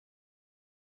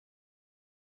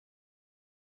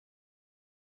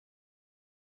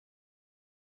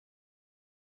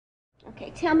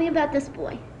Okay, tell me about this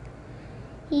boy.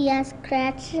 He has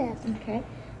crutches. Okay,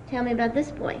 tell me about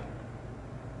this boy.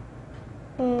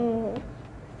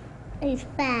 He's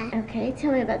fat. Okay,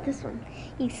 tell me about this one.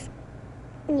 He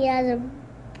has a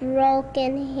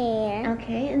broken hair.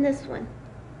 Okay, and this one.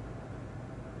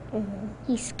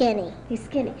 He's skinny. He's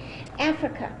skinny.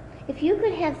 Africa, if you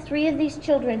could have 3 of these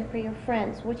children for your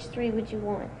friends, which 3 would you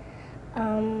want?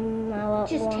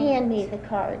 Just hand me the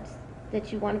cards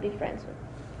that you want to be friends with.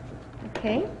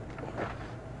 Okay?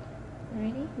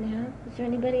 Alrighty, now, is there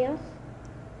anybody else?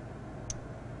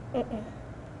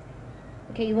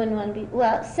 Okay, you wouldn't want to be,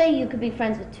 well, say you could be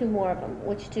friends with 2 more of them.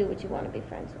 Which 2 would you want to be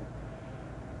friends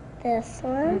with? This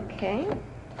one. Okay.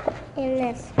 And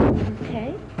this one.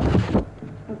 Okay.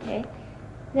 Okay.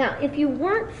 Now, if you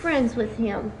weren't friends with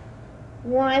him,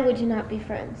 why would you not be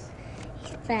friends?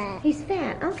 He's fat. He's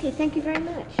fat. Okay, thank you very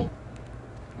much.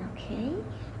 Okay.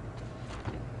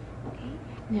 Okay.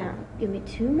 Now, give me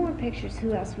 2 more pictures.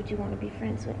 Who else would you want to be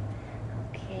friends with?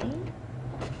 Okay.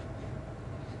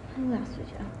 Who else would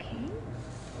you? Okay.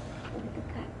 Look at the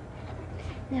cut.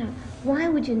 Now, why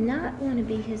would you not want to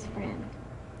be his friend?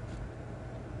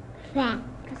 Fat.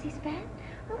 Because he's fat?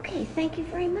 Okay, thank you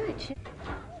very much.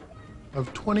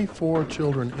 Of 24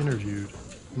 children interviewed,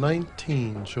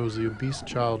 19 chose the obese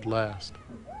child last.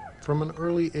 From an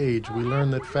early age, we learn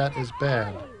that fat is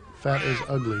bad, fat is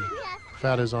ugly,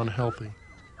 fat is unhealthy.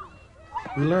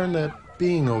 We learn that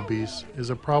being obese is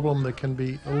a problem that can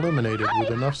be eliminated with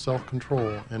enough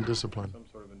self-control and discipline.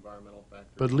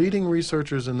 But leading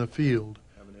researchers in the field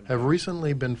have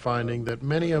recently been finding that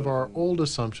many of our old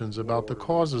assumptions about the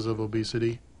causes of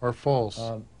obesity are false.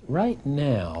 Right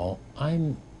now,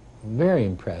 I'm very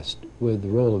impressed with the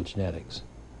role of genetics.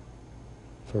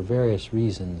 For various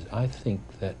reasons, I think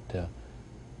that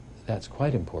that's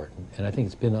quite important, and I think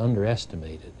it's been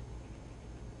underestimated.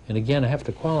 And again, I have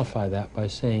to qualify that by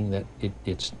saying that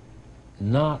it's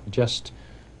not just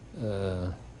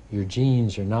your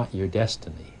genes are not your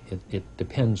destiny. It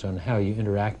depends on how you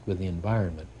interact with the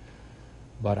environment.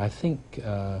 But I think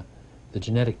the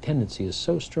genetic tendency is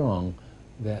so strong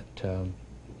that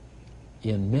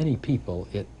in many people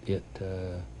it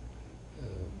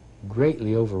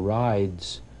greatly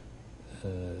overrides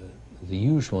the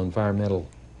usual environmental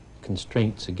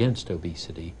constraints against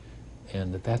obesity,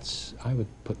 and I would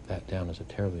put that down as a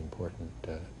terribly important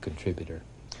contributor.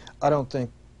 I don't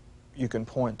think you can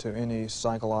point to any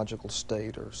psychological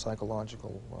state or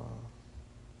psychological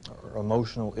or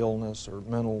emotional illness or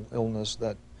mental illness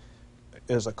that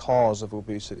is a cause of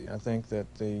obesity. I think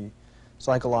that the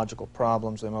psychological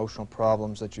problems, the emotional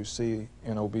problems that you see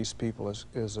in obese people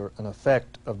is an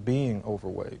effect of being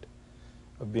overweight,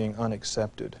 of being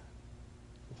unaccepted,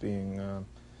 being,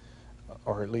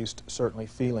 or at least certainly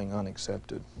feeling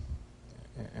unaccepted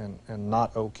and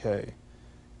not okay.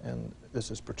 And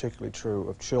this is particularly true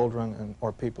of children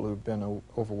or people who've been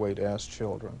overweight as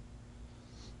children.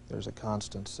 There's a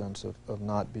constant sense of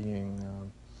not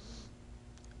being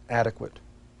adequate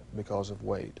because of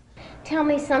weight. Tell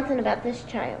me something about this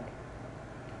child.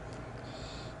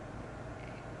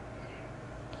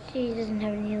 She doesn't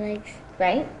have any legs.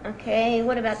 Right? Okay,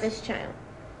 what about this child?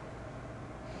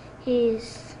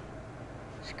 He's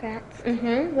scratched.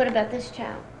 What about this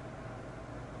child?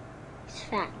 He's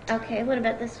fat. Okay, what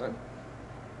about this one?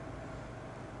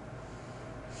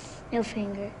 No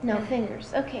finger. No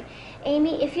fingers. Okay.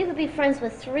 Amy, if you could be friends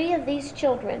with 3 of these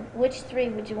children, which 3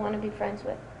 would you want to be friends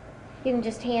with? You can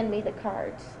just hand me the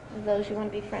cards of those you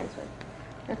want to be friends with.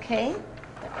 Okay?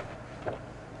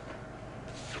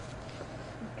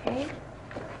 Okay.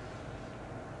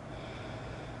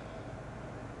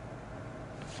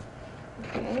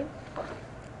 Okay.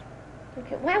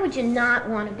 Okay. Why would you not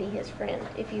want to be his friend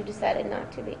if you decided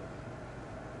not to be?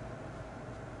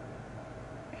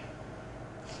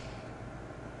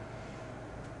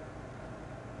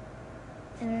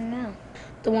 I don't know.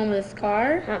 The one with the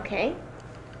scar. Okay.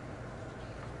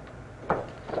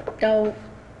 The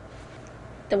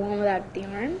one without the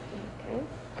arm.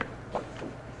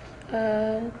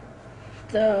 Okay.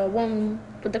 The one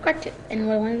with the crutches, and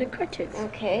one of the crutches.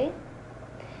 Okay.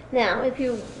 Now, if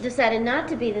you decided not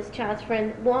to be this child's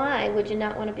friend, why would you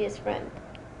not want to be his friend?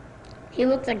 He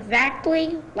looks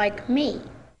exactly like me.